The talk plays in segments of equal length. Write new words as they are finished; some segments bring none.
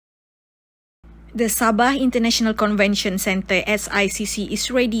The Sabah International Convention Centre SICC is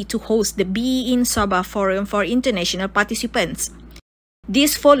ready to host the Be in Sabah Forum for international participants.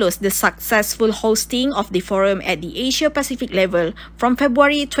 This follows the successful hosting of the forum at the Asia-Pacific level from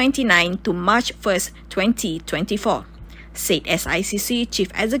February 29 to March 1, 2024, said SICC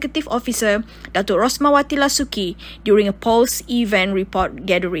Chief Executive Officer Datuk Rosmawati Lasuki during a post-event report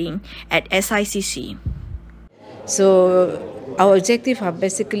gathering at SICC. So our objective are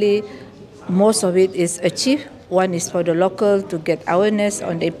basically, most of it is achieved. One is for the local to get awareness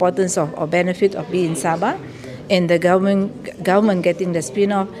on the importance of or benefit of being in Sabah, and the government getting the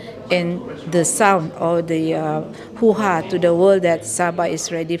spin-off and the sound or the hoo-ha to the world that Sabah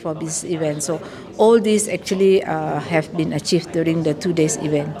is ready for this event. So all these actually have been achieved during the 2 days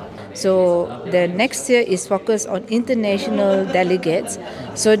event. So the next year is focused on international delegates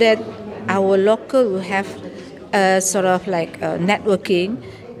so that our local will have sort of like networking.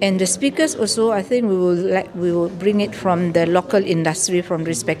 And the speakers also, I think we will bring it from the local industry from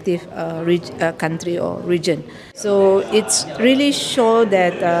respective country or region. So it's really show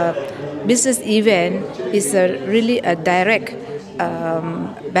that business event is really a direct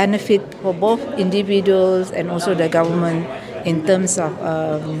benefit for both individuals and also the government in terms of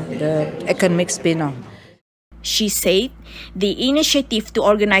the economic spin-off. She said the initiative to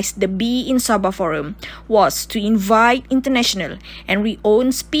organize the Be in Sabah Forum was to invite international and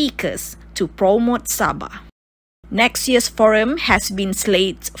renowned speakers to promote Sabah. Next year's forum has been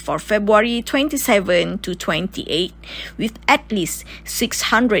slated for February 27 to 28, with at least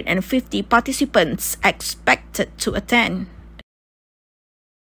 650 participants expected to attend.